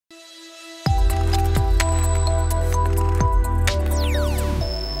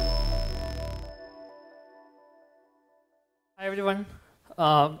everyone.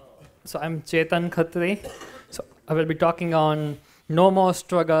 So I'm Chetan Khatri. So I will be talking on no more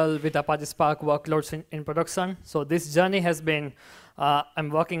struggle with Apache Spark workloads in production. So this journey has been, I'm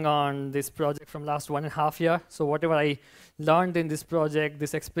working on this project from last 1.5 years. So whatever I learned in this project,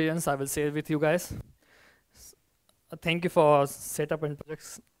 this experience, I will share with you guys. Thank you for setup and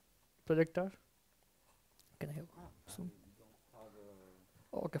projector. Can I have Zoom?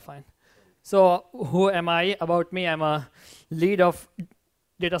 Okay, fine. So who am I? About me, I'm a lead of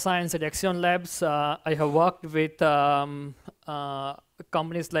data science at Axion Labs. I have worked with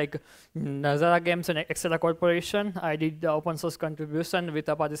companies like Nazara Games and Excel Corporation. I did the open source contribution with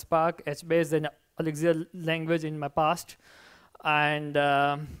Apache Spark, HBase, and Elixir language in my past. And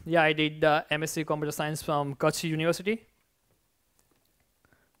yeah, I did MSc Computer Science from Kutch University.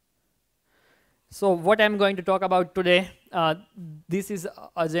 So what I'm going to talk about today, this is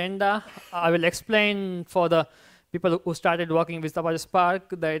agenda. I will explain for the people who started working with Apache Spark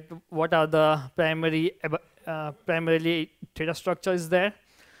that what are the primarily data structures there.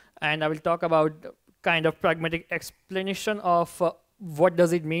 And I will talk about kind of pragmatic explanation of what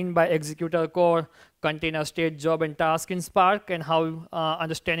does it mean by executor core, container, state, job, and task in Spark, and how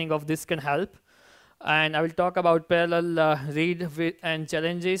understanding of this can help. And I will talk about parallel read and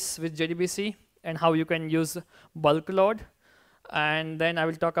challenges with JDBC, and how you can use bulk load. And then I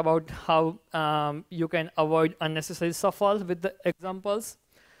will talk about how you can avoid unnecessary shuffle with the examples,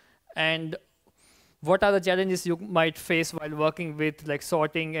 and what are the challenges you might face while working with like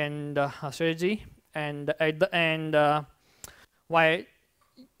sorting and strategy. And at the end, why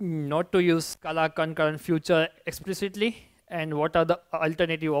not to use Scala concurrent future explicitly, and what are the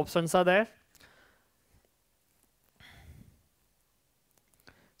alternative options are there.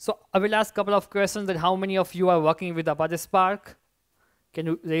 So I will ask a couple of questions that how many of you are working with Apache Spark? Can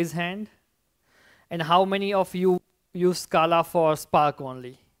you raise hand? And how many of you use Scala for Spark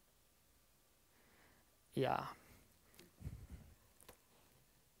only? Yeah.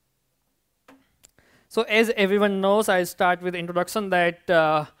 So as everyone knows, I start with introduction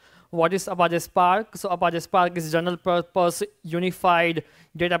that what is Apache Spark? So Apache Spark is general purpose unified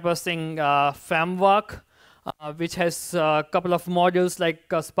data processing framework, which has a couple of modules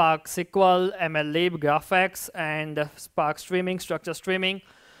like Spark SQL, MLlib, GraphX, and Spark streaming, structure streaming.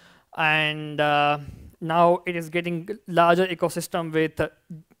 And now it is getting larger ecosystem with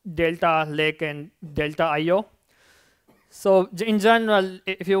Delta Lake and Delta IO. So in general,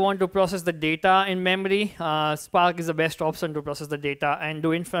 if you want to process the data in memory, Spark is the best option to process the data and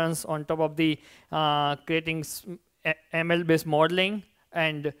do inference on top of the creating ML-based modeling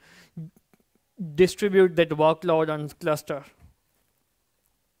and distribute that workload on cluster.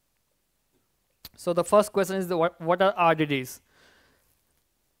 So the first question is what are RDDs?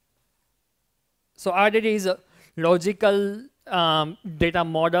 So RDD is a logical data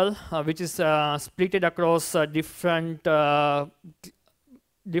model which is splitted across different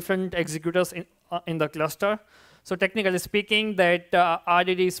executors in the cluster. So technically speaking, that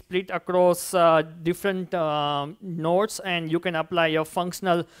RDD is split across different nodes, and you can apply your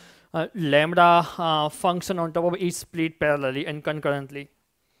functional lambda function on top of each split parallelly and concurrently.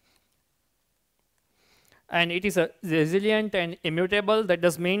 And it is resilient and immutable. That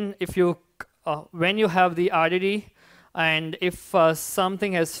does mean if you when you have the RDD, and if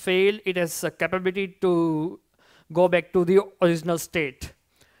something has failed, it has a capability to go back to the original state.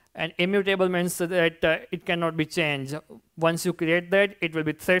 And immutable means that it cannot be changed. Once you create that, it will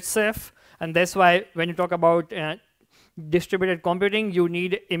be thread safe. And that's why when you talk about distributed computing, you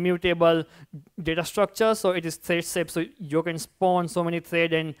need immutable data structure, so it is thread safe, so you can spawn so many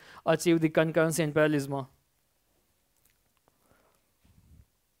threads and achieve the concurrency and parallelism.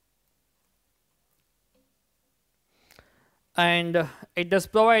 And it does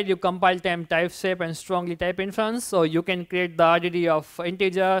provide you compile time, type shape, and strongly type inference. So you can create the RDD of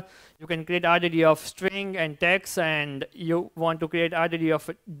integer, you can create RDD of string and text, and you want to create RDD of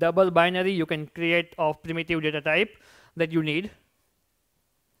double binary, you can create of primitive data type that you need.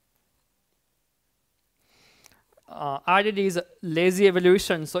 RDD is a lazy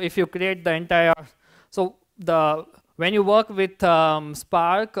evolution. So if you create the entire, so when you work with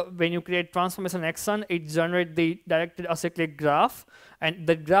Spark, when you create transformation action, it generates the directed acyclic graph, and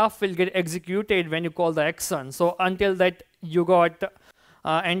the graph will get executed when you call the action. So until that, you got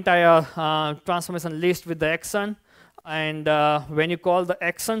entire transformation list with the action, and when you call the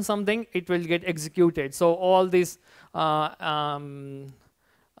action something, it will get executed. So all these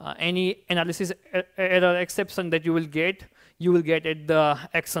any analysis error exception that you will get at the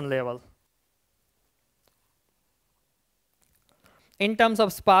action level. In terms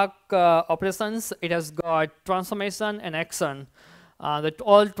of Spark operations, it has got transformation and action. That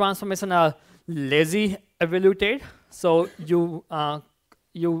all transformation are lazy evaluated. So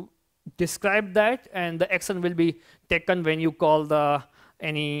you describe that, and the action will be taken when you call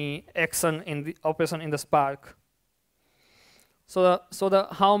any action in the operation in the Spark. So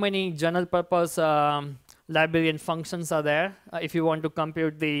how many general purpose library and functions are there if you want to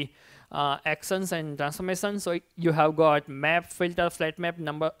compute the actions and transformations? So you have got map, filter, flat map,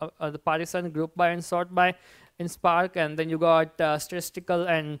 number, the partition, group by, and sort by in Spark, and then you got statistical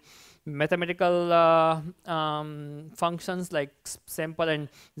and mathematical functions like sample and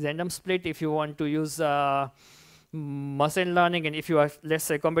random split if you want to use machine learning, and if you are, let's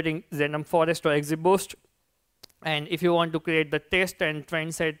say, computing random forest or XGBoost. And if you want to create the test and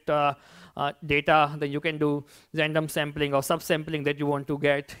trend set data, then you can do random sampling or subsampling that you want to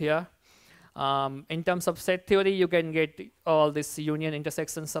get here. In terms of set theory, you can get all this union,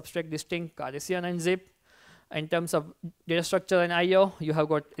 intersection, subtract, distinct, Cartesian, and zip. In terms of data structure and I/O, you have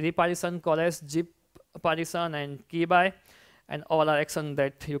got repartition, coalesce, zip partition, and key by, and all are actions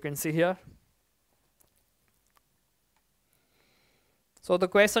that you can see here. So the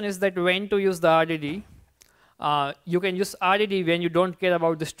question is that when to use the RDD. You can use RDD when you don't care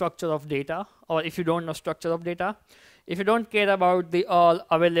about the structure of data, or if you don't know structure of data. If you don't care about the all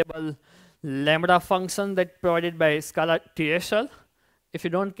available lambda function that provided by Scala TSL, if you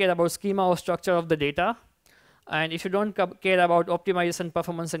don't care about schema or structure of the data, and if you don't care about optimization,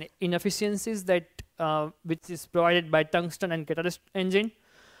 performance, and inefficiencies that which is provided by Tungsten and Catalyst engine,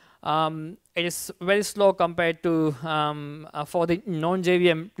 it is very slow compared to for the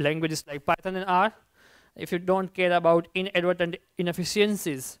non-JVM languages like Python and R. If you don't care about inadvertent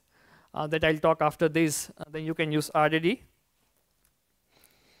inefficiencies that I'll talk after this, then you can use RDD.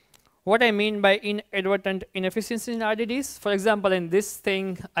 What I mean by inadvertent inefficiencies in RDDs, for example, in this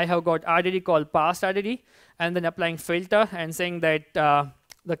thing, I have got RDD called past RDD, and then applying filter and saying that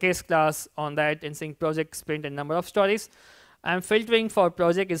the case class on that, and saying project, sprint, and number of stories. I'm filtering for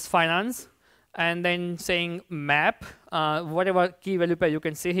project is finance, and then saying map, whatever key value pair you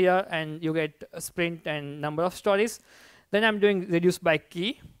can see here, and you get a sprint and number of stories. Then I'm doing reduce by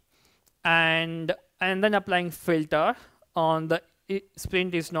key, and then applying filter on the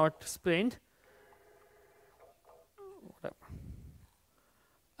sprint is not sprint.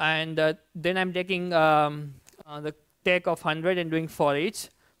 And then I'm taking the tag of 100 and doing for each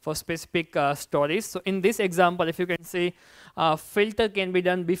for specific stories. So in this example, if you can see, filter can be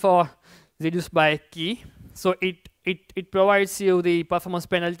done before reduce by key. So it provides you the performance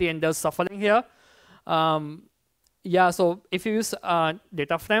penalty and does shuffling here. Yeah, so if you use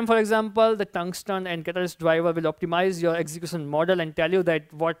Dataframe, for example, the Tungsten and Catalyst driver will optimize your execution model and tell you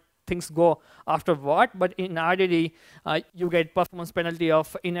that what things go after what. But in RDD, you get performance penalty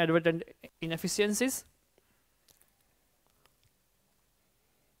of inadvertent inefficiencies.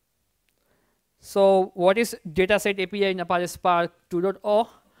 So what is DataSet API in Apache Spark 2.0?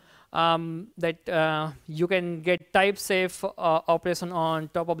 That you can get type safe operation on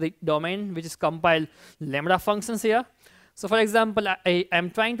top of the domain, which is compile lambda functions here. So for example, I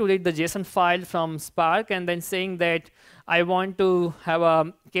am trying to read the JSON file from Spark and then saying that I want to have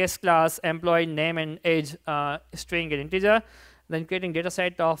a case class employee name and age string and integer, then creating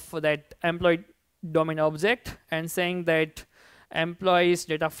dataset of that employee domain object and saying that employees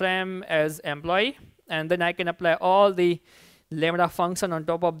data frame as employee, and then I can apply all the lambda function on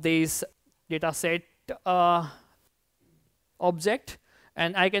top of this dataset object,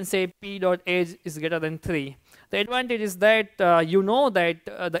 and I can say p.age is greater than 3. The advantage is that you know that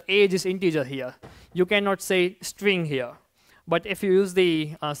the age is integer here. You cannot say string here. But if you use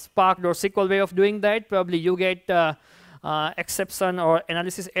the Spark.SQL way of doing that, probably you get exception or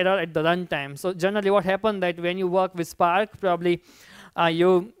analysis error at the runtime. So generally what happens that when you work with Spark, probably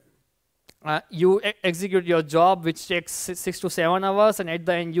you execute your job, which takes 6 to 7 hours, and at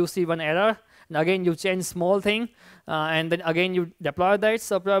the end you see one error, and again you change small thing, and then again you deploy that.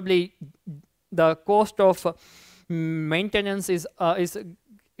 So probably the cost of maintenance is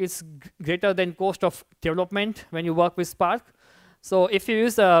greater than cost of development when you work with Spark. So if you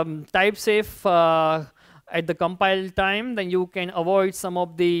use type safe at the compile time, then you can avoid some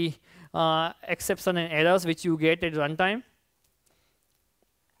of the exception and errors which you get at runtime.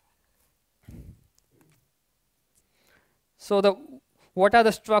 So what are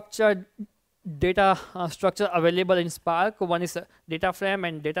the structured data structure available in Spark? One is Dataframe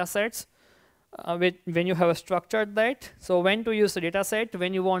and datasets. When you have structured that, so when to use a dataset,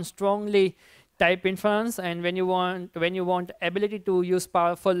 when you want strongly type inference, and when you want ability to use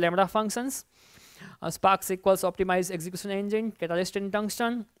powerful lambda functions. Spark SQL's optimized execution engine, Catalyst and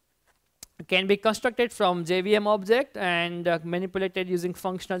Tungsten, can be constructed from JVM object and manipulated using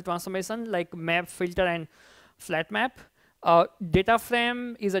functional transformation like map, filter, and flat map.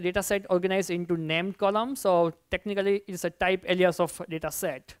 Dataframe is a data set organized into named columns. So technically, it's a type alias of data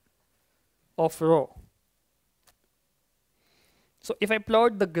set of row. So if I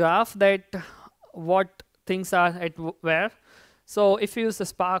plot the graph that what things are at where, so if you use the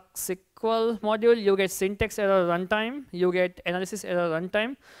Spark SQL module, you get syntax error runtime, you get analysis error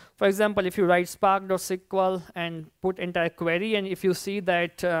runtime. For example, if you write spark.sql and put entire query, and if you see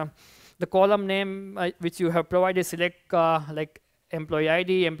that the column name which you have provided, select like employee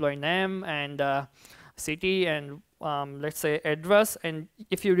ID, employee name, and city, and let's say address, and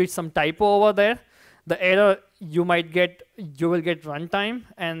if you read some typo over there, the error you will get runtime,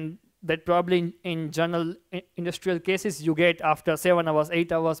 and that probably in general industrial cases you get after 7 hours,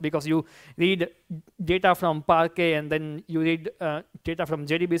 8 hours, because you read data from Parquet and then you read data from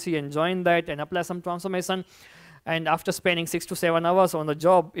JDBC and join that and apply some transformation. And after spending 6 to 7 hours on the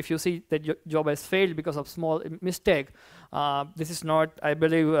job, if you see that your job has failed because of small mistake, this is not, I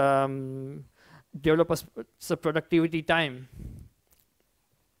believe, developers' productivity time.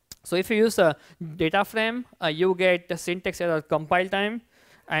 So if you use a Dataframe, you get a syntax error compile time,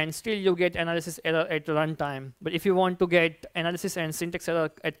 and still you get analysis error at runtime. But if you want to get analysis and syntax error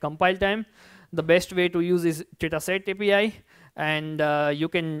at compile time, the best way to use is DataSet API, and you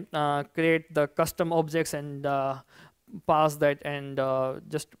can create the custom objects and pass that and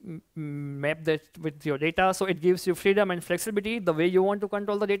just map that with your data. So it gives you freedom and flexibility the way you want to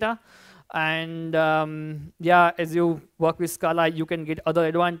control the data. And yeah, as you work with Scala, you can get other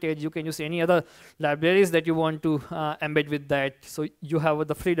advantage. You can use any other libraries that you want to embed with that. So you have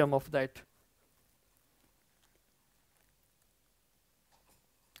the freedom of that.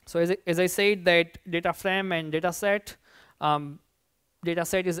 So as I said, that Dataframe and DataSet,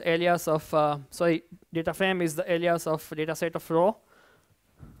 DataSet is alias of, Dataframe is the alias of DataSet of row.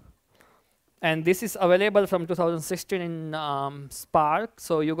 And this is available from 2016 in Spark.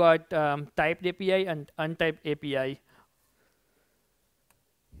 So you got typed API and untyped API.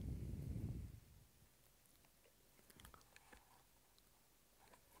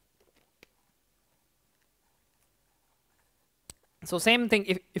 So same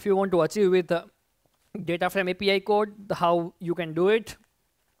thing, if you want to achieve with the Dataframe API code, how you can do it.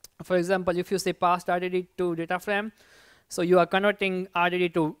 For example, if you say pass RDD to Dataframe, so you are converting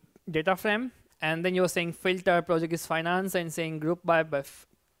RDD to Dataframe, and then you're saying filter project is finance, and saying group by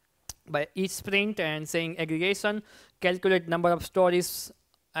each sprint, and saying aggregation, calculate number of stories,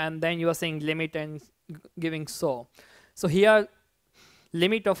 and then you are saying limit and giving so. So here,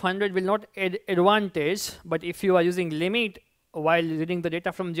 limit of 100 will not add advantage, but if you are using limit while reading the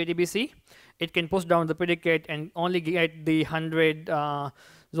data from JDBC, it can push down the predicate and only get the 100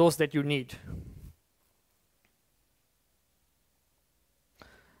 rows that you need.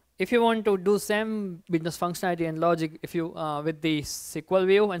 If you want to do same business functionality and logic, if you with the SQL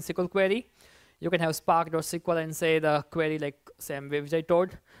view and SQL query, you can have spark.sql and say the query like same way which I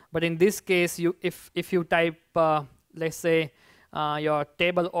told. But in this case, if you type let's say your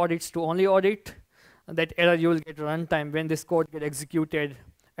table audits to only audit, that error you will get runtime when this code get executed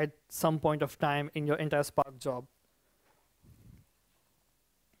at some point of time in your entire Spark job.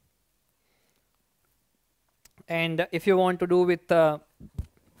 And if you want to do with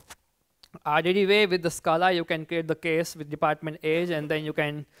RDD way with the Scala, you can create the case with department age, and then you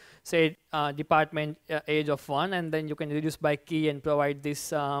can say department age of 1, and then you can reduce by key and provide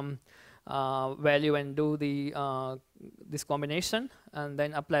this value and do the this combination, and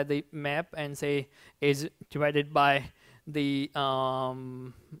then apply the map and say age divided by the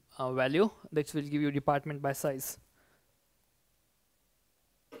value, that will give you department by size.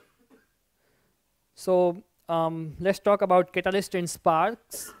 So let's talk about Catalyst and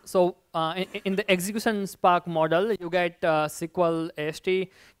Sparks. So in the execution Spark model, you get SQL, AST,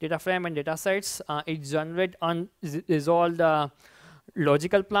 Dataframe, and datasets. It generates unresolved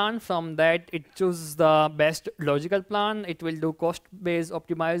logical plan. From that, it chooses the best logical plan. It will do cost-based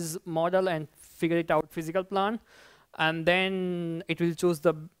optimize model and figure it out physical plan. And then it will choose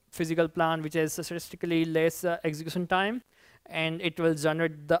the physical plan which has statistically less execution time, and it will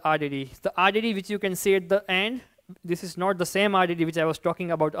generate the RDD. The RDD which you can see at the end, this is not the same RDD which I was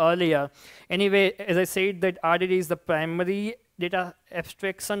talking about earlier. Anyway, as I said, that RDD is the primary data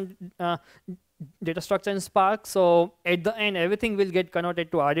abstraction data structure in Spark. So at the end, everything will get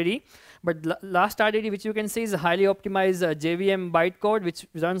converted to RDD. But last RDD which you can see is a highly optimized JVM bytecode which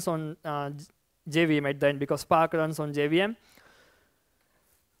runs on JVM at the end, because Spark runs on JVM.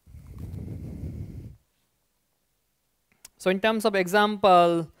 So in terms of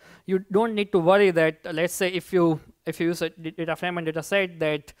example, you don't need to worry that, let's say if you use a data frame and DataSet,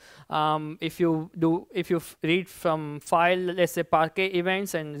 that if you read from file, let's say Parquet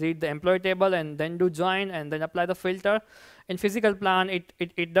events, and read the employee table and then do join and then apply the filter. In physical plan,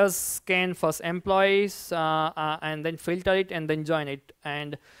 it does scan first employees and then filter it and then join it.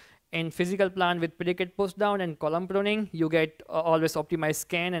 And in physical plan with predicate pushdown and column pruning, you get always optimize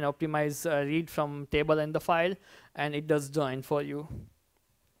scan and optimize read from table and the file, and it does join for you.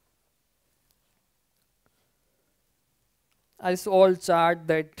 This old chart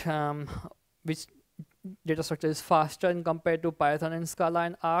that which data structure is faster in compared to Python and Scala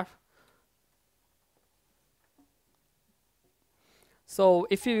and R. So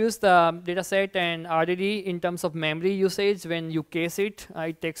if you use the DataSet and RDD in terms of memory usage, when you case it,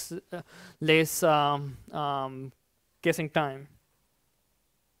 it takes less casing time.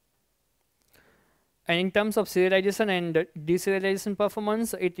 And in terms of serialization and deserialization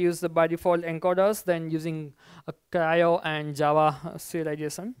performance, it uses the by default encoders, then using Cryo and Java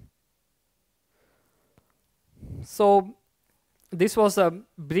serialization. So this was a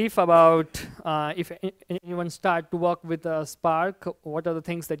brief about if anyone start to work with Spark, what are the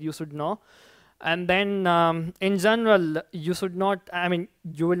things that you should know. And then in general, you should not, I mean,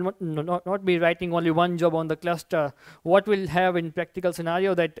 you will not be writing only one job on the cluster. What will have in practical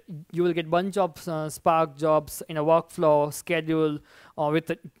scenario that you will get bunch of Spark jobs in a workflow schedule or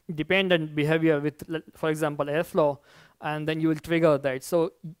with dependent behavior with, for example, Airflow, and then you will trigger that.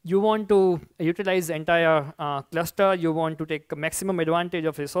 So you want to utilize the entire cluster. You want to take maximum advantage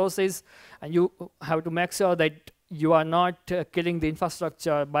of resources, and you have to make sure that you are not killing the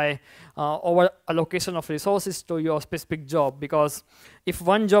infrastructure by over allocation of resources to your specific job. Because if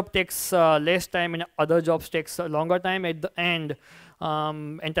one job takes less time and other jobs takes a longer time, at the end,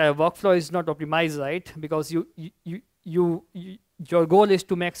 entire workflow is not optimized, right? Because your goal is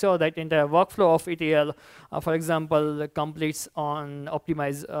to make sure that entire workflow of ETL, for example, completes on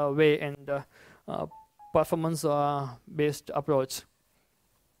optimized way and performance-based approach.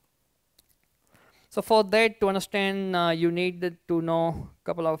 So for that, to understand, you need to know a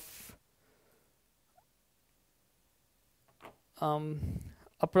couple of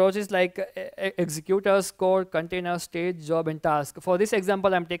approaches like executors, core, container, stage, job, and task. For this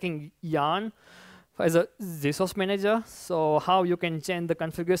example, I'm taking Yarn as a resource manager. So how you can change the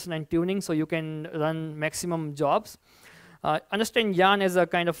configuration and tuning so you can run maximum jobs. Understand Yarn as a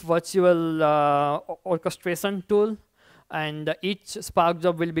kind of virtual orchestration tool, and each Spark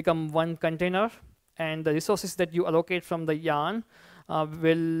job will become one container. And the resources that you allocate from the Yarn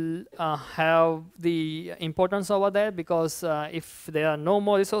will have the importance over there, because if there are no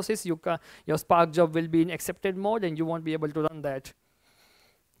more resources, your Spark job will be in accepted mode and you won't be able to run that.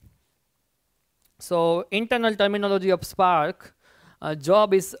 So internal terminology of Spark,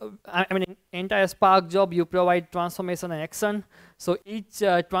 job is, I mean, entire Spark job, you provide transformation and action. So each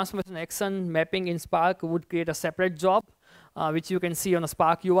transformation action mapping in Spark would create a separate job, which you can see on a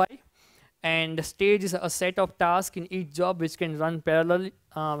Spark UI. And stage is a set of tasks in each job which can run parallel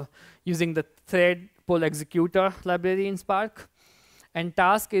using the thread pull executor library in Spark. And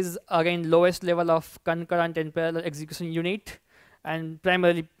task is again lowest level of concurrent and parallel execution unit. And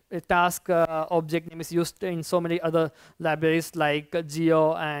primarily task object name is used in so many other libraries like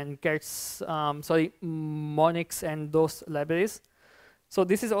Geo and Monix and those libraries. So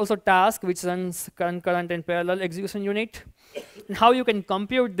this is also task which runs concurrent and parallel execution unit. And how you can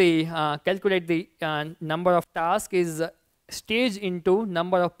compute the calculate the number of tasks is stage into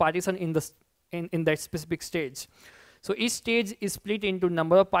number of partition in that specific stage. So each stage is split into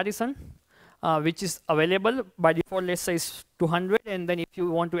number of partition, which is available by default. Let's say is 200, and then if you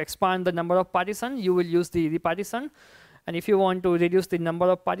want to expand the number of partition, you will use the repartition, and if you want to reduce the number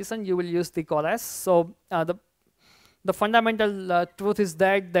of partition, you will use the coalesce. So the fundamental truth is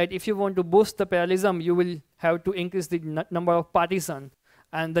that if you want to boost the parallelism, you will have to increase the number of partition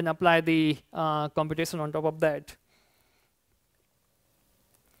and then apply the computation on top of that.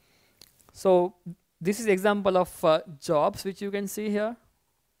 So this is example of jobs which you can see here.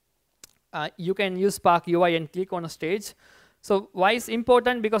 You can use Spark UI and click on a stage. So why is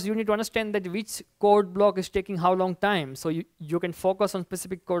important? Because you need to understand that which code block is taking how long time. So you can focus on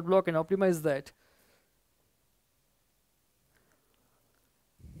specific code block and optimize that.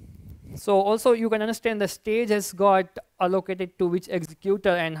 So also you can understand the stage has got allocated to which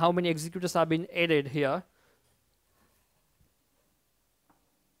executor and how many executors have been added here.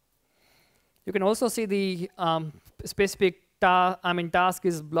 You can also see the specific task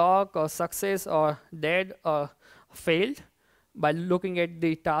is block or success or dead or failed. by looking at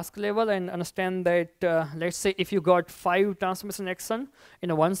the task level and understand that, let's say if you got 5 transformation action in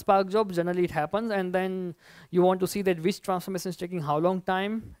a one Spark job, generally it happens, and then you want to see that which transformation is taking how long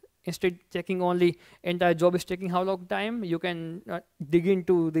time. Instead checking only entire job is taking how long time, you can dig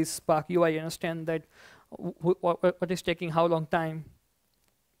into this Spark UI and understand that what is taking how long time.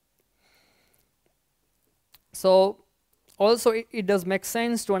 So also it does make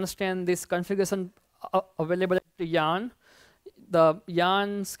sense to understand this configuration available at the yarn, the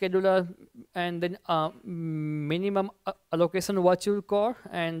yarn scheduler, and then minimum allocation virtual core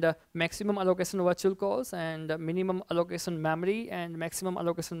and maximum allocation virtual cores, and minimum allocation memory and maximum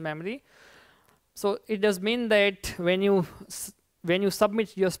allocation memory. So it does mean that when you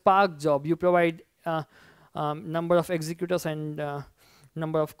submit your Spark job, you provide number of executors and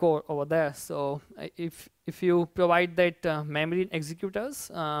number of core over there. So if you provide that memory and executors,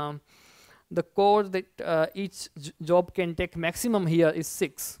 the core that each job can take maximum here is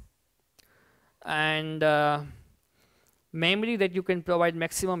 6, and memory that you can provide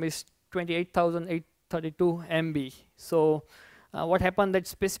maximum is 28,832 MB. So what happened that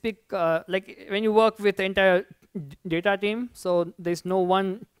specific, like when you work with the entire data team, so there's no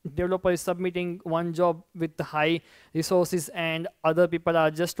one developer is submitting one job with the high resources and other people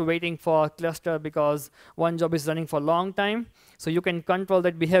are just waiting for a cluster because one job is running for a long time. So you can control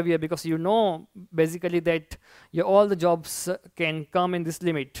that behavior because you know basically that all the jobs can come in this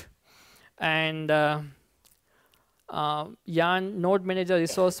limit. And yarn node manager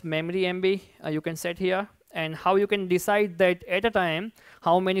resource memory MB you can set here, and how you can decide that at a time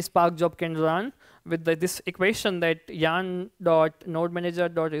how many Spark job can run with this equation that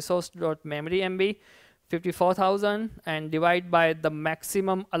yarn.nodemanager.resource.memory MB 54,000 and divide by the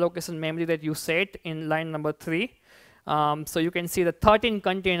maximum allocation memory that you set in line number 3. So you can see the 13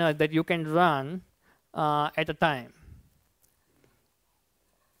 containers that you can run at a time.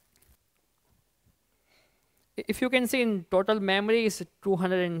 If you can see, in total memory is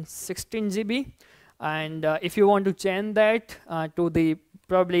 216 GB, and if you want to change that to the,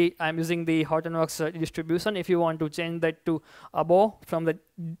 probably I'm using the Hortonworks distribution, if you want to change that to above from the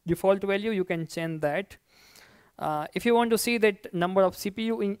default value, you can change that. If you want to see that number of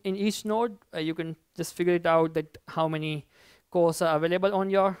CPU in each node, you can just figure it out that how many cores are available on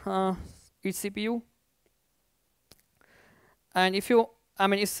your each CPU. And if you, I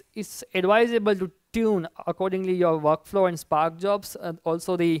mean, it's advisable to tune accordingly your workflow and Spark jobs, and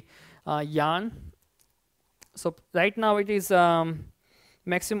also the yarn. So right now it is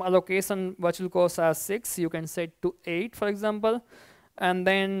maximum allocation virtual cores are 6. You can set to 8, for example, and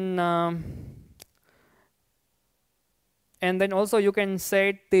then also you can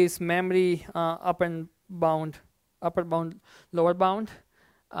set this memory upper bound, lower bound.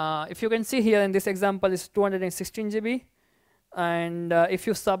 If you can see here in this example is 216 GB, and if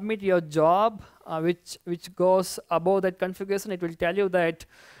you submit your job which goes above that configuration, it will tell you that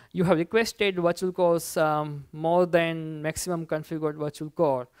you have requested virtual cores more than maximum configured virtual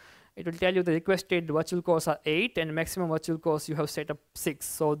core. It will tell you the requested virtual cores are 8 and maximum virtual cores you have set up 6.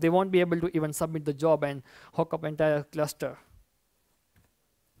 So they won't be able to even submit the job and hook up entire cluster.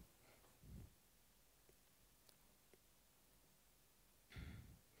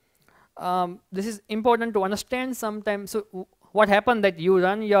 This is important to understand sometimes. So what happened that you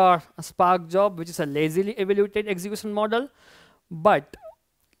run your Spark job, which is a lazily evaluated execution model, but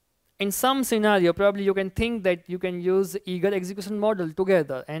in some scenario, probably you can think that you can use eager execution model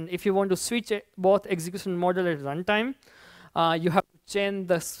together. And if you want to switch both execution model at runtime, you have to change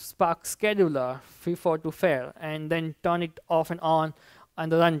the Spark scheduler FIFO to fair and then turn it off and on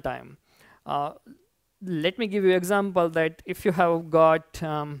the runtime. Let me give you an example that if you have got,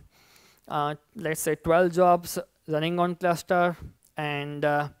 let's say 12 jobs running on cluster, and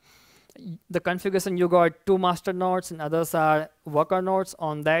the configuration, you got 2 master nodes and others are worker nodes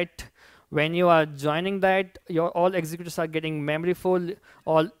on that. When you are joining that, your all executors are getting memory full,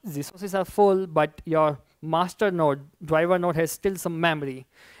 all resources are full, but your master node, driver node has still some memory.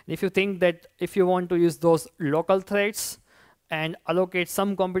 And if you think that if you want to use those local threads and allocate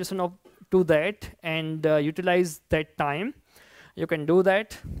some computation to that and utilize that time, you can do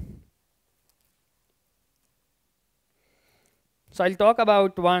that. So I'll talk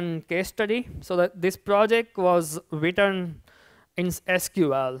about one case study. So that this project was written in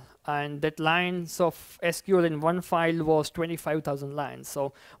SQL, and that lines of SQL in one file was 25,000 lines.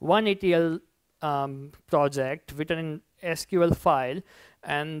 So one ETL project written in SQL file,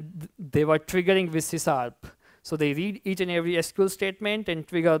 and they were triggering with C#. So they read each and every SQL statement and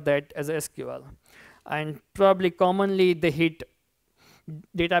trigger that as a SQL. And probably commonly they hit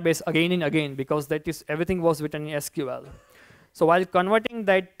database again and again because that is everything was written in SQL. So while converting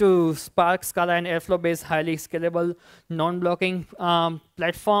that to Spark, Scala, and Airflow-based highly scalable non-blocking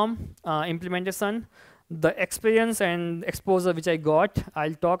platform implementation, the experience and exposure which I got,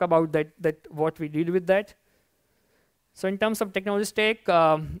 I'll talk about that what we did with that. So in terms of technology stack,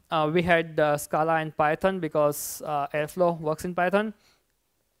 we had Scala and Python because Airflow works in Python.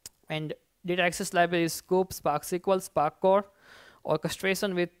 And data access libraries, Scoop, Spark SQL, Spark Core,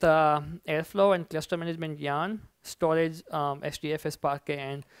 orchestration with Airflow and cluster management Yarn, storage, HDFS, Spark,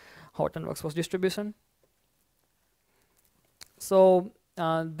 and Horton Workforce distribution. So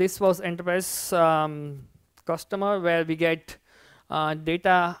this was enterprise customer where we get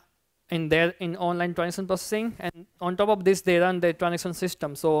data in online transaction processing, and on top of this they run the transaction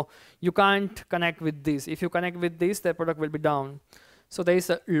system. So you can't connect with this. If you connect with this, the product will be down. So there is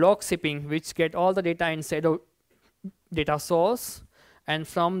a log shipping which get all the data inside of data source, and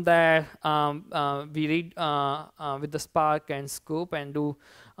from there we read with the Spark and Scoop and do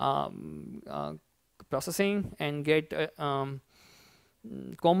processing and get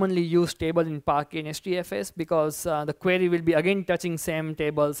commonly used table in Parquet and HDFS, because the query will be again touching same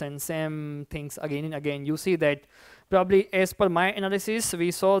tables and same things again and again. You see that probably as per my analysis,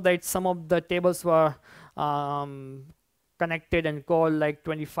 we saw that some of the tables were connected and called like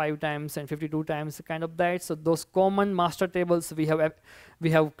 25 times and 52 times, kind of that. So those common master tables we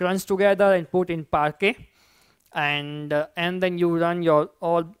have crunched together and put in Parquet, and then you run your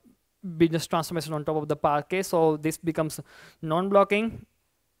all business transformation on top of the Parquet. So this becomes non-blocking.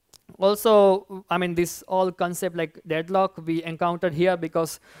 Also, I mean, this all concept like deadlock we encountered here,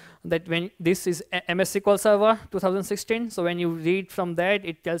 because that when this is MS SQL Server 2016, so when you read from that,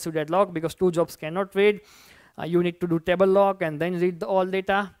 it tells you deadlock because two jobs cannot read. You need to do table lock and then read all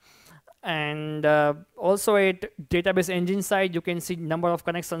data. And also at database engine side, you can see number of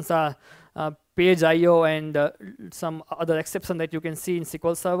connections are page IO and some other exception that you can see in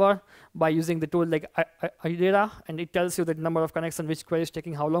SQL Server by using the tool like IDERA, and it tells you the number of connections, which query is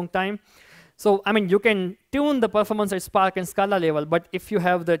taking how long time. So I mean, you can tune the performance at Spark and Scala level, but if you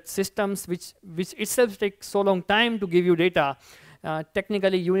have the systems which itself take so long time to give you data,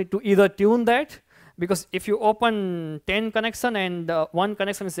 technically you need to either tune that, because if you open 10 connection and one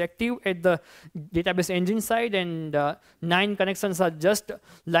connection is active at the database engine side and 9 connections are just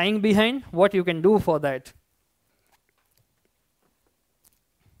lying behind, what you can do for that?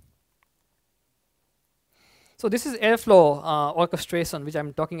 So this is Airflow orchestration, which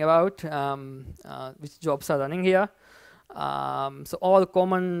I'm talking about, which jobs are running here. So all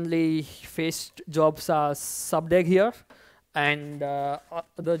commonly faced jobs are subdag here, and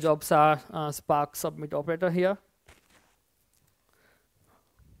other jobs are Spark submit operator here.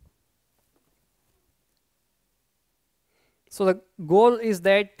 So the goal is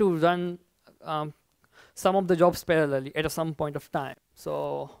that to run some of the jobs parallelly at some point of time.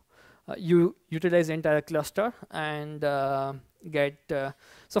 So you utilize the entire cluster and get.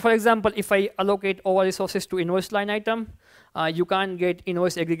 So for example, if I allocate all resources to invoice line item, you can't get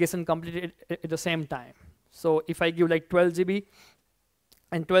invoice aggregation completed at the same time. So if I give like 12 GB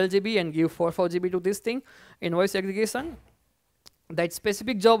and 12 GB and give 4 GB to this thing, invoice aggregation, that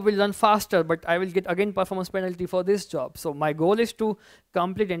specific job will run faster, but I will get again performance penalty for this job. So my goal is to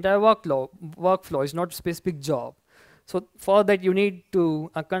complete entire workflow, is not specific job. So for that you need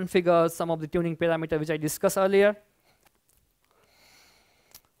to configure some of the tuning parameter which I discussed earlier.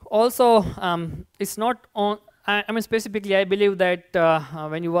 Also, it's not on. I mean, specifically, I believe that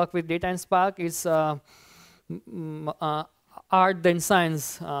when you work with data in Spark, it's art than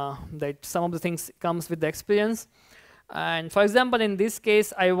science, that some of the things comes with the experience. And for example, in this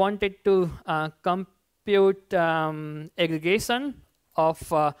case, I wanted to compute aggregation of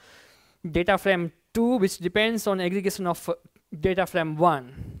Dataframe 2, which depends on aggregation of Dataframe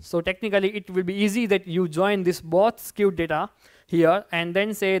 1. So technically, it will be easy that you join this both skewed data here and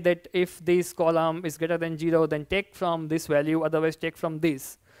then say that if this column is greater than 0, then take from this value, otherwise take from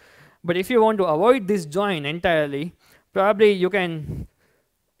this. But if you want to avoid this join entirely, probably you can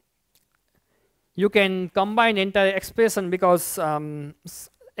combine entire expression, because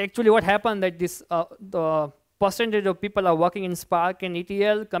actually what happened that this the percentage of people are working in Spark and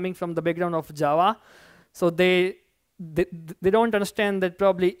ETL coming from the background of Java, so they don't understand that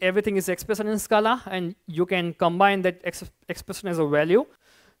probably everything is expression in Scala, and you can combine that expression as a value.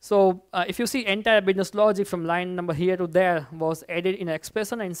 So if you see entire business logic from line number here to there was added in an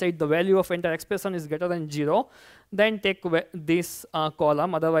expression and said the value of entire expression is greater than 0, then take this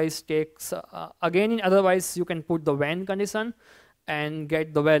column, otherwise takes, again in otherwise you can put the when condition and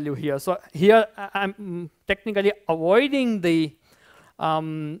get the value here. So here I'm technically avoiding the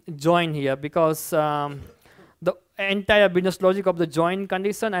join here, because entire business logic of the join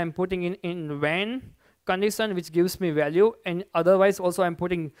condition I'm putting in when condition, which gives me value, and otherwise also I'm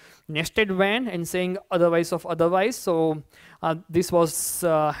putting nested when and saying otherwise of otherwise. So this was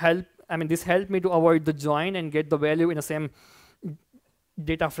this helped me to avoid the join and get the value in the same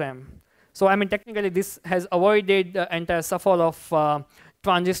data frame. So technically this has avoided the entire shuffle of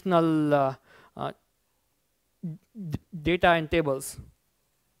transitional data and tables.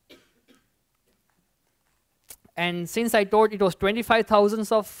 And since I thought it was 25,000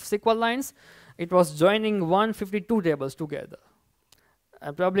 of SQL lines, it was joining 152 tables together.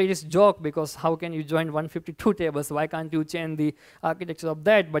 Probably it is joke, because how can you join 152 tables? Why can't you change the architecture of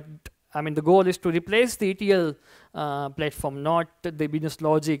that? But the goal is to replace the ETL platform, not the business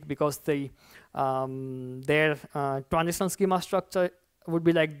logic, because their transitional schema structure would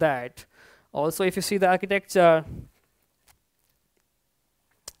be like that. Also, if you see the architecture,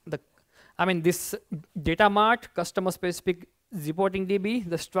 this data mart, customer specific reporting DB,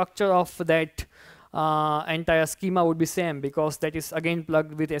 the structure of that entire schema would be same, because that is again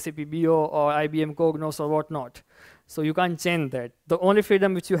plugged with SAP BO or IBM Cognos or whatnot. So you can't change that. The only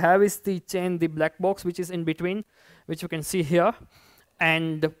freedom which you have is to change the black box which is in between, which you can see here,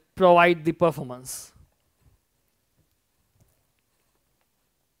 and provide the performance.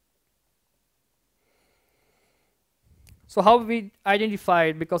 So how we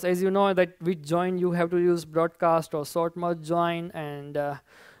identified, because as you know that with join you have to use broadcast or SortMergeJoin, and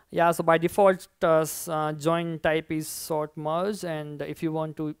yeah, so by default join type is SortMerge, and if you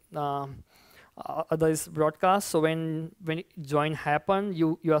want to other is broadcast. So when join happen,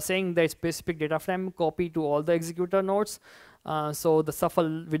 you are saying that specific data frame copy to all the executor nodes, so the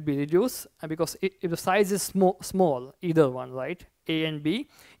shuffle will be reduced, because if the size is small, either one, right? A and B,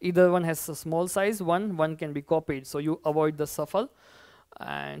 either one has a small size, one can be copied, so you avoid the shuffle.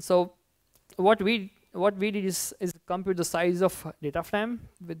 And so what we did is compute the size of data frame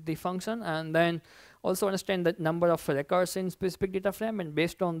with the function, and then also understand the number of records in specific data frame, and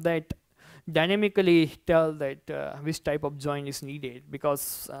based on that dynamically tell that which type of join is needed,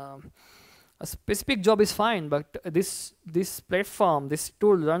 because a specific job is fine, but this platform, this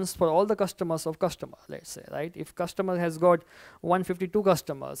tool runs for all the customers of customer, let's say, right? If customer has got 152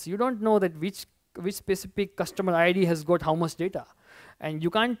 customers, you don't know that which specific customer ID has got how much data, and you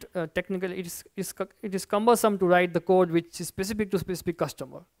can't technically, it is cumbersome to write the code which is specific to specific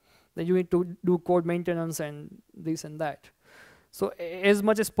customer. Then you need to do code maintenance and this and that. So as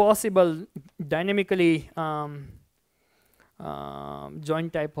much as possible, dynamically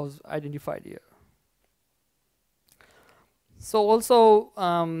join type was identified here. So also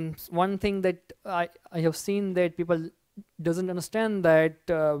one thing that I have seen that people doesn't understand that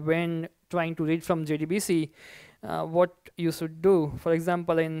when trying to read from JDBC, what you should do. For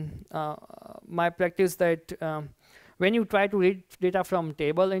example, in my practice, that when you try to read data from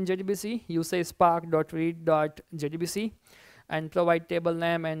table in JDBC, you say spark.read.jdbc and provide table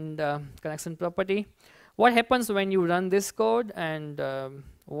name and connection property. What happens when you run this code, and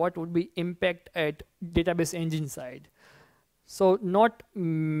what would be impact at database engine side? So not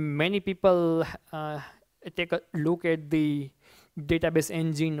many people take a look at the database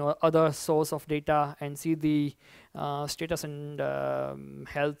engine or other source of data and see the status and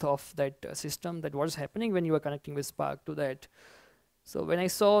health of that system, that what is happening when you are connecting with Spark to that. So when I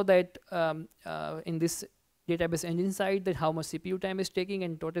saw that in this database engine side, that how much CPU time is taking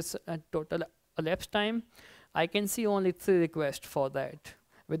and total elapsed time, I can see only 3 requests for that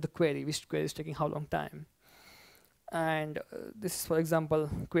with the query, which query is taking how long time. And this is, for example,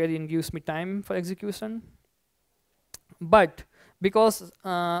 query and gives me time for execution. But because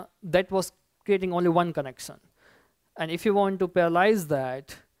that was creating only one connection, and if you want to parallelize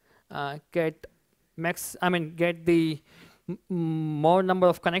that, get the more number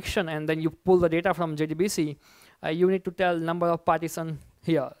of connection, and then you pull the data from JDBC, you need to tell number of partition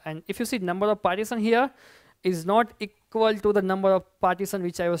here. And if you see number of partition here is not equal to the number of partition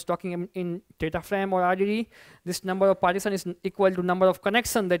which I was talking in data frame or RDD. This number of partition is equal to number of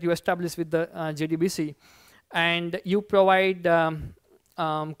connection that you establish with the JDBC. And you provide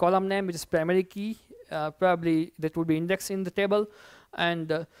column name, which is primary key, probably that would be indexed in the table,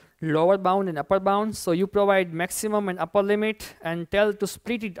 and lower bound and upper bound. So you provide maximum and upper limit and tell to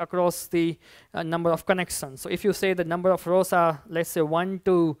split it across the number of connections. So if you say the number of rows are, let's say 1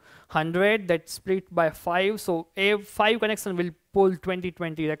 to 100, that's split by 5. So a 5 connection will pull 20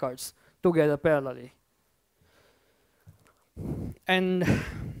 records together parallelly. And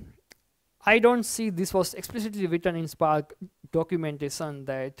I don't see this was explicitly written in Spark documentation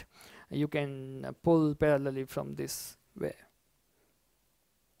that you can pull parallelly from this way.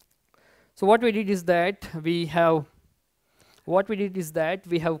 So what we did is that we have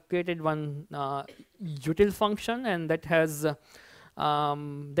created one util function, and that has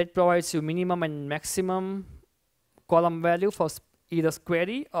that provides you minimum and maximum column value for either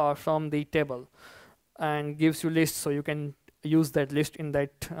query or from the table, and gives you list, so you can use that list in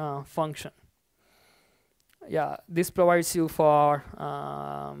that function. Yeah, this provides you for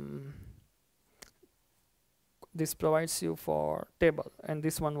table, and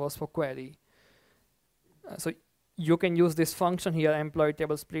this one was for query. So you can use this function here, employee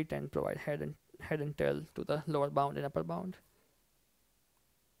table split, and provide head and tail to the lower bound and upper bound.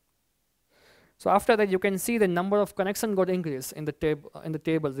 So after that, you can see the number of connection got increased in the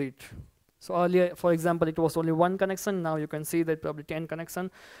table read. So earlier, for example, it was only 1 connection. Now you can see that probably 10 connection,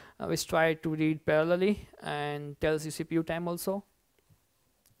 which try to read parallelly and tells you CPU time also.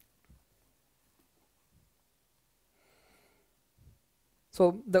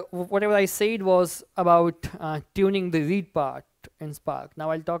 So whatever I said was about tuning the read part in Spark.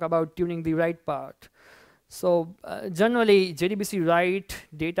 Now I'll talk about tuning the write part. So generally, JDBC write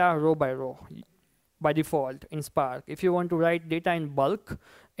data row by row by default in Spark. If you want to write data in bulk,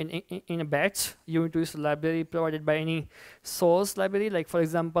 in a batch, you need to use a library provided by any source library. Like for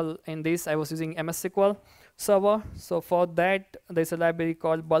example, in this, I was using MS SQL Server. So for that, there's a library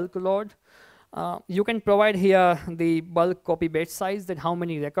called bulk load. You can provide here the bulk copy batch size, that how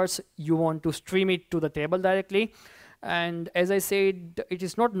many records you want to stream it to the table directly. And as I said, it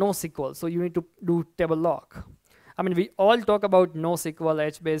is not NoSQL, so you need to do table lock. I mean, we all talk about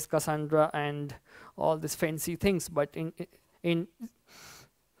NoSQL, HBase, Cassandra, and all these fancy things, but in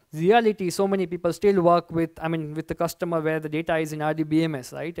reality, so many people still work with the customer where the data is in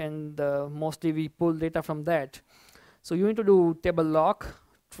RDBMS, right? And mostly we pull data from that. So you need to do table lock,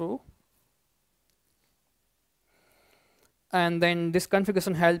 true. And then this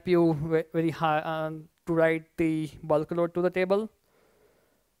configuration help you very high to write the bulk load to the table.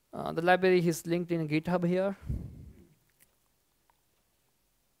 The library is linked in GitHub here.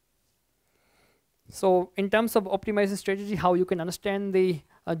 So in terms of optimization strategy, how you can understand the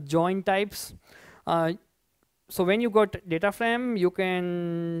join types. So when you got Dataframe, you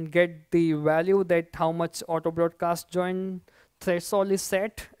can get the value that how much auto broadcast join threshold is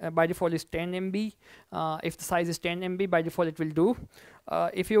set. By default is 10 MB. If the size is 10 MB, by default it will do.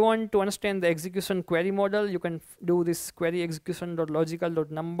 If you want to understand the execution query model, you can do this query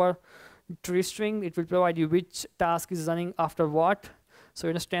execution.logical.number tree string. It will provide you which task is running after what. So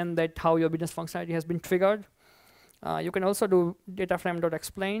you understand that how your business functionality has been triggered. You can also do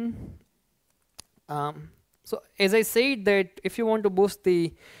dataframe.explain. So as I said, that if you want to boost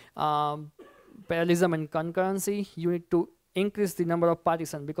the parallelism and concurrency, you need to increase the number of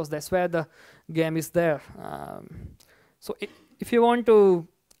partitions, because that's where the game is there. So if you want to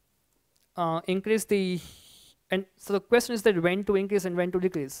increase so the question is that when to increase and when to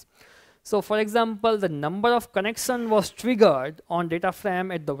decrease. So for example, the number of connection was triggered on data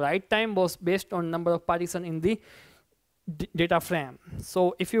frame at the right time was based on number of partition in the data frame.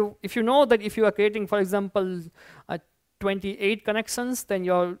 So if you know that if you are creating, for example, 28 connections, then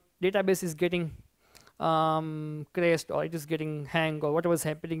your database is getting crashed, or it is getting hang, or whatever is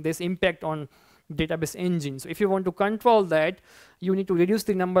happening, there's impact on database engine. So if you want to control that, you need to reduce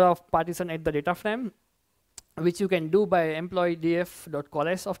the number of partition at the data frame, which you can do by employee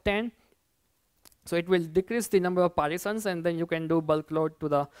df.coalesce of 10. So it will decrease the number of partitions, and then you can do bulk load to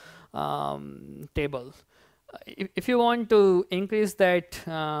the table. If you want to increase that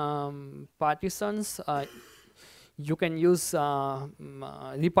partitions, you can use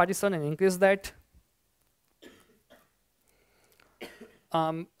repartition and increase that.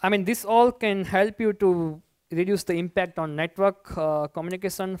 This all can help you to reduce the impact on network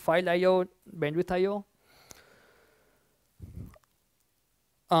communication, file I/O, bandwidth I/O.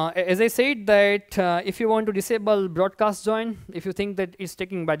 As I said that if you want to disable broadcast join, if you think that it's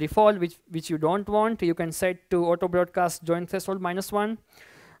taking by default, which you don't want, you can set to auto broadcast join threshold -1,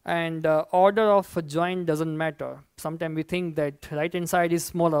 and order of join doesn't matter. Sometimes we think that right hand side is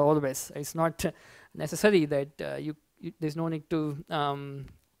smaller always. It's not necessary that there's no need to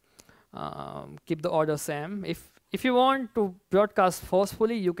keep the order same. If you want to broadcast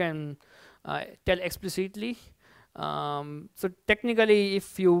forcefully, you can tell explicitly. So technically,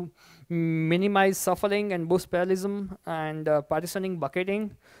 if you minimize shuffling and boost parallelism and partitioning,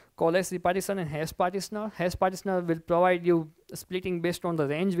 bucketing, coalesce, repartition, and HashPartitioner will provide you splitting based on the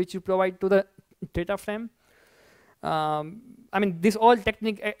range which you provide to the data frame. This all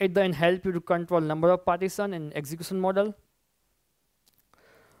technique at the end help you to control number of partition and execution model.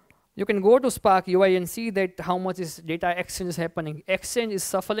 You can go to Spark UI and see that how much is data exchange is happening. Exchange is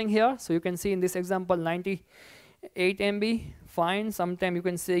shuffling here. So you can see in this example 98 MB, fine. Sometimes you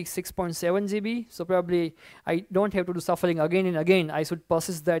can say 6.7 GB. So probably I don't have to do shuffling again and again. I should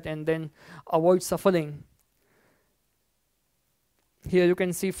persist that and then avoid shuffling. Here you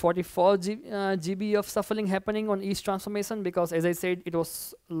can see 44 GB of shuffling happening on each transformation, because as I said, it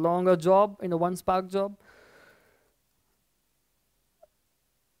was longer job in a one Spark job.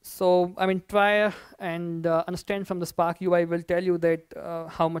 So I mean, try and understand from the Spark UI will tell you that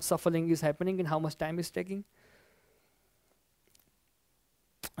how much shuffling is happening and how much time is taking.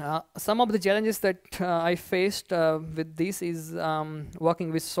 Some of the challenges that I faced with this is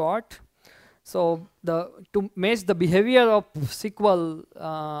working with sort. So to match the behavior of SQL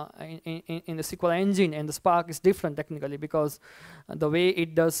in the SQL engine and the Spark is different technically, because the way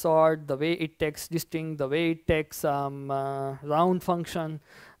it does sort, the way it takes distinct, the way it takes round function,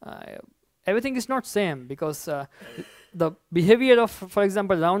 everything is not same, because the behavior of, for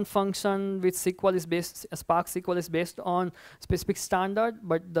example, round function with SQL is based, Spark SQL is based on specific standard,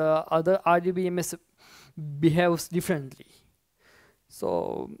 but the other RDBMS behaves differently.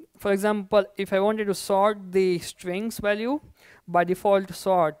 So, for example, if I wanted to sort the strings value, by default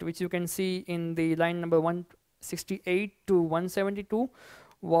sort, which you can see in the line number 168 to 172,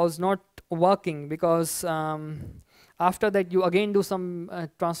 was not working, because after that you again do some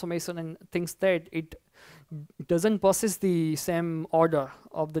transformation and things that it doesn't process the same order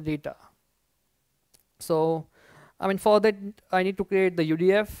of the data. So, I mean, for that I need to create the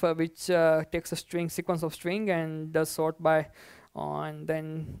UDF which takes a string, sequence of string, and does sort by and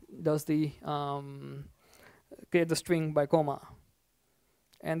then does the create the string by comma,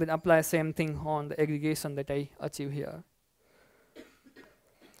 and then apply same thing on the aggregation that I achieve here.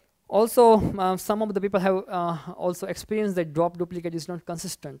 Also, some of the people have also experienced that drop duplicate is not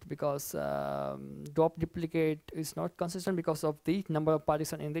consistent, because drop duplicate is not consistent because of the number of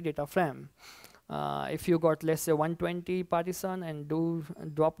partition in the data frame. If you got, let's say, 120 partition and do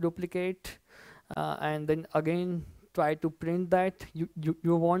drop duplicate and then again try to print that, you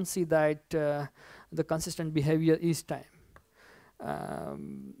won't see that the consistent behavior each time.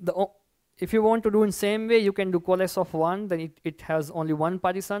 If you want to do in same way, you can do coalesce of one, then it has only one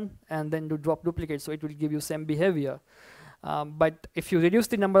partition, and then do drop duplicate, so it will give you same behavior. But if you reduce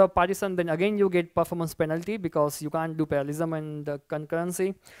the number of partition, then again you get performance penalty, because you can't do parallelism and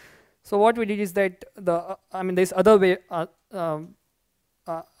concurrency. So what we did is that I mean, there's other way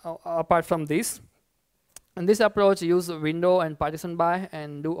apart from this. In this approach, use window and partition by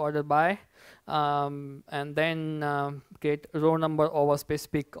and do order by, and then get row number over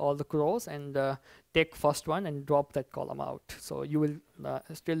specific all the rows, and take first one and drop that column out. So you will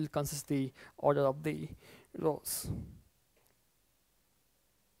still consist the order of the rows.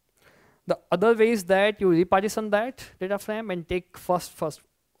 The other way is that you repartition that data frame and take first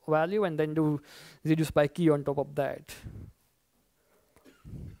value and then do reduce by key on top of that.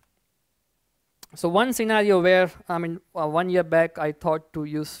 So one scenario where, I mean, 1 year back I thought to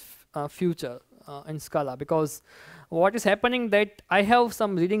use future in Scala, because what is happening that I have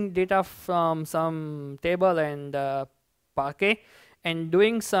some reading data from some table and Parquet, and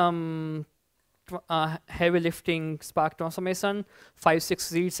doing some heavy lifting Spark transformation,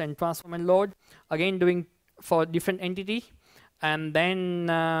 5-6 reads and transform and load, again doing for different entity, and then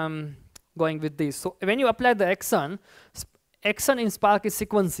going with this. So when you apply the action in Spark is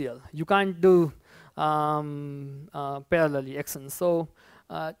sequential. You can't do parallelly actions. So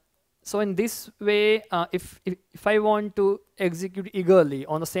in this way, if I want to execute eagerly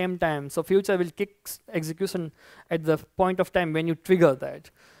on the same time, so future will kick execution at the point of time when you trigger that.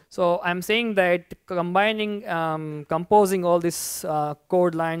 So I'm saying that combining, composing all this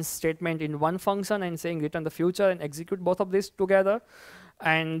code lines statement in one function and saying return the future and execute both of these together,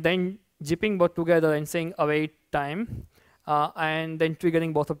 and then zipping both together and saying await time, and then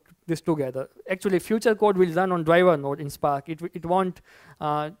triggering both of this together. Actually, future code will run on driver node in Spark. It won't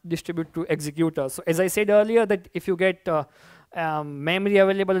distribute to executor. So as I said earlier, that if you get memory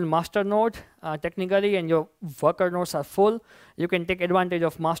available in master node technically, and your worker nodes are full, you can take advantage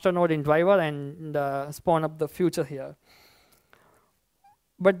of master node in driver and spawn up the future here.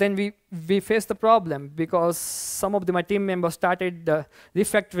 But then we faced the problem, because some of my team members started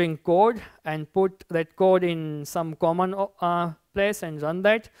refactoring code and put that code in some common place and run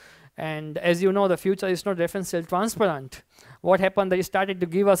that. And as you know, the future is not referential transparent. What happened? They started to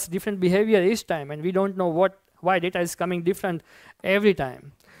give us different behavior each time, and we don't know why data is coming different every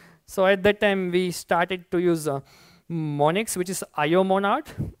time. So at that time, we started to use Monix, which is IO Monad.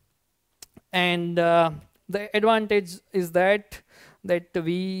 And the advantage is that that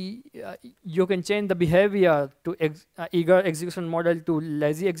you can change the behavior to eager execution model to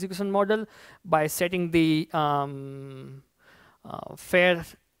lazy execution model by setting the fare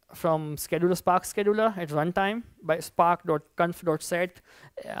from scheduler Spark scheduler at runtime by spark.conf.set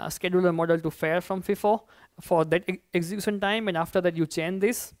scheduler model to fare from FIFO for that execution time, and after that you change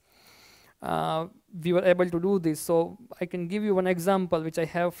this. We were able to do this. So I can give you one example which I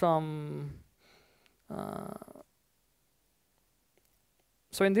have from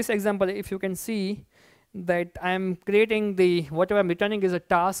so in this example, if you can see that I'm creating whatever I'm returning is a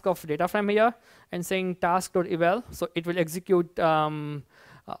task of Dataframe here and saying task.eval, so it will execute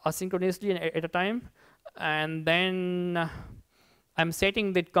asynchronously at a time, and then I'm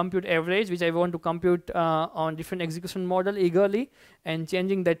setting that compute average which I want to compute on different execution model eagerly, and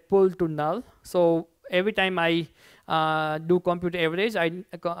changing that pull to null. So every time I do compute average, I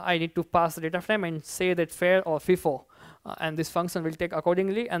need to pass the data frame and say that fare or FIFO, and this function will take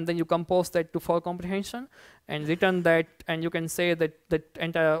accordingly, and then you compose that to for comprehension and return that, and you can say that that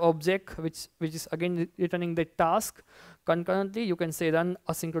entire object which is again returning the task concurrently, you can say run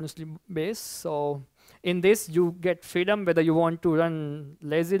asynchronously based. So in this you get freedom whether you want to run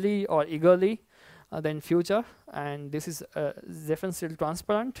lazily or eagerly then future, and this is reference still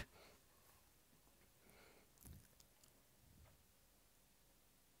transparent.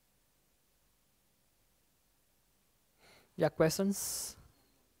 Yeah, questions?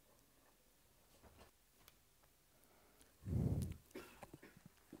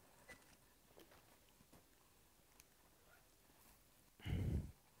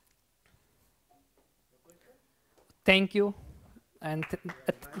 Thank you, and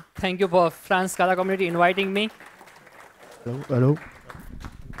thank you for France Scala community inviting me. Hello. Hello.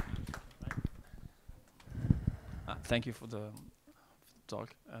 Thank you for the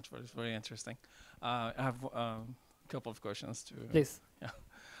talk. It was very interesting. I have couple of questions to. Please. Yeah.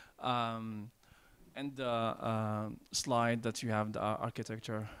 And the slide that you have, the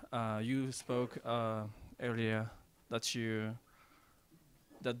architecture, you spoke earlier that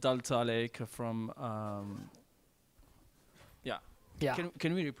the Delta Lake from. Yeah.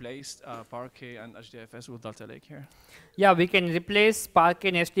 Can we replace Parquet and HDFS with Delta Lake here? Yeah, we can replace Spark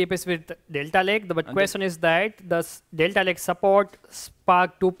and HDFS with Delta Lake. The question is that does Delta Lake support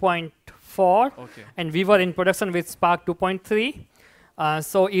Spark 2.4? Okay. And we were in production with Spark 2.3.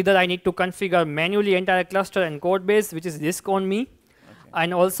 So either I need to configure manually entire cluster and code base, which is risk on me. Okay.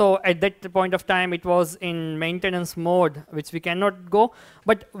 And also at that point of time, it was in maintenance mode, which we cannot go.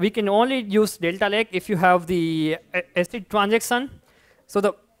 But we can only use Delta Lake if you have the SD transaction. So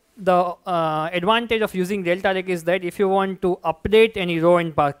the advantage of using Delta Lake is that if you want to update any row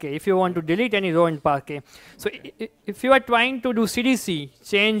in Parquet, if you want to delete any row in Parquet, so if you are trying to do CDC,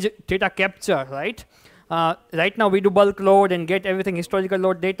 change data capture, right? Right now we do bulk load and get everything historical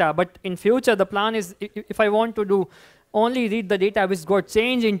load data, but in future the plan is if I want to do only read the data which got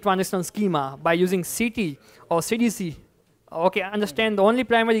changed in transitional schema by using CT or CDC. Okay, understand the only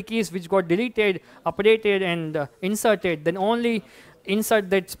primary keys which got deleted, updated, and inserted, then only insert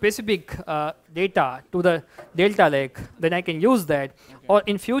that specific data to the Delta Lake, then I can use that. Okay. Or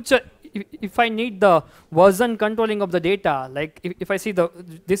in future, if I need the version controlling of the data, like if I see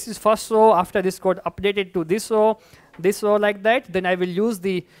this is first row, after this got updated to this row like that, then I will use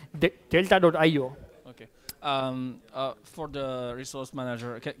the delta.io. Okay. For the resource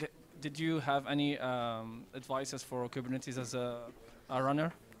manager, did you have any advices for Kubernetes as a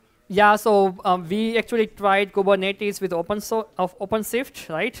runner? Yeah, so we actually tried Kubernetes with OpenShift,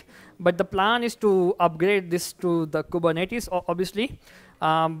 right? But the plan is to upgrade this to the Kubernetes, obviously.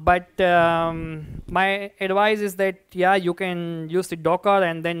 But my advice is that, yeah, you can use the Docker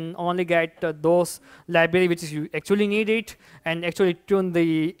and then only get those library which is you actually need it, and actually tune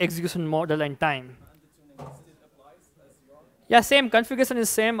the execution model and time. Yeah, same configuration is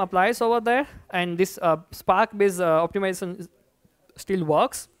same, applies over there, and this Spark-based optimization still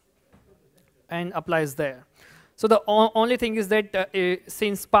works and applies there. So the only thing is that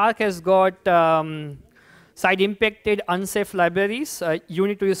since Spark has got side impacted unsafe libraries, you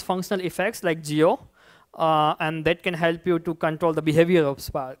need to use functional effects like Geo, and that can help you to control the behavior of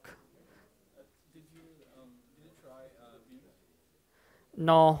Spark. Did you try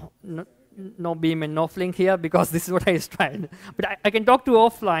Beam? No Beam and no Flink here because this is what I tried. But I can talk to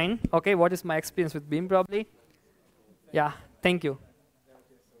offline. Okay, what is my experience with Beam probably? Yeah, thank you.